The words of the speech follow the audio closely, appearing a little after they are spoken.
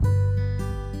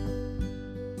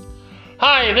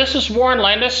Hi, this is Warren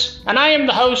Landis, and I am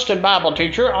the host and Bible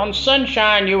teacher on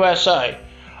Sunshine USA.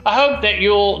 I hope that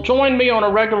you'll join me on a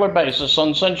regular basis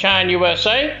on Sunshine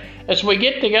USA as we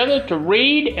get together to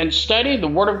read and study the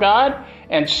Word of God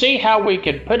and see how we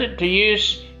can put it to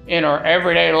use in our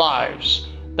everyday lives.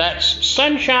 That's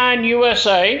Sunshine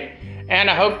USA, and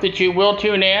I hope that you will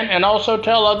tune in and also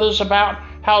tell others about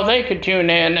how they could tune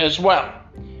in as well.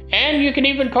 And you can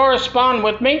even correspond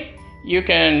with me. You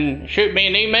can shoot me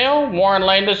an email,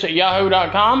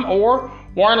 warrenlandis@yahoo.com or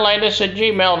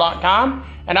warrenlandis@gmail.com,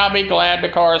 and I'll be glad to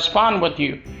correspond with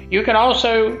you. You can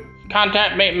also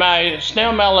contact me at my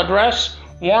snail mail address,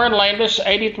 Warren Landis,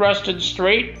 80 Thruston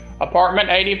Street, apartment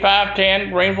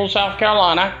 8510, Greenville, South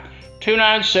Carolina,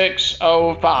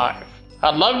 29605.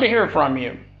 I'd love to hear from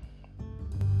you.